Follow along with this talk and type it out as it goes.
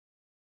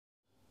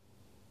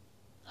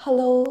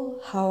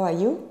Hello, how are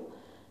you?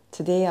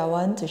 Today I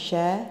want to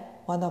share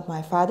one of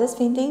my father's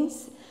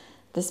paintings,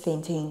 this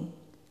painting.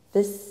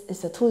 This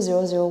is a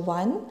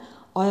 2001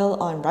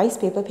 oil on rice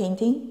paper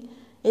painting.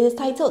 It is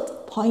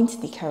titled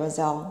Pont du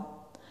Carrousel.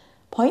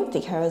 Pont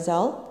du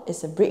Carrousel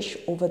is a bridge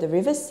over the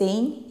River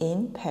Seine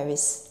in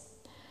Paris.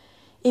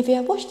 If you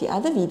have watched the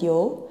other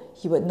video,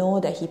 you would know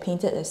that he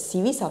painted a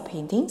series of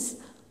paintings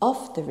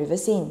of the River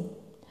Seine.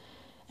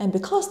 And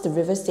because the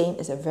River Seine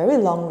is a very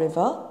long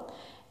river,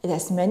 it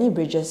has many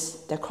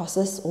bridges that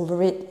crosses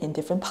over it in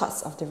different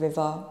parts of the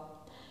river.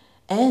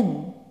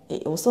 And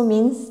it also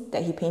means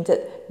that he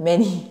painted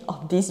many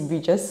of these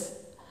bridges.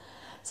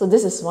 So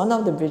this is one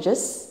of the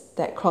bridges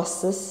that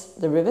crosses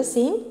the River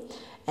Seine,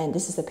 and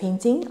this is a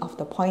painting of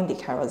the Pont du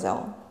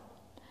Carrousel.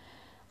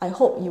 I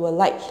hope you will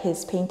like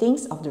his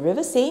paintings of the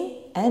River Seine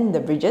and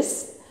the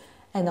bridges,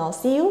 and I'll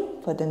see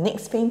you for the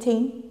next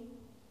painting.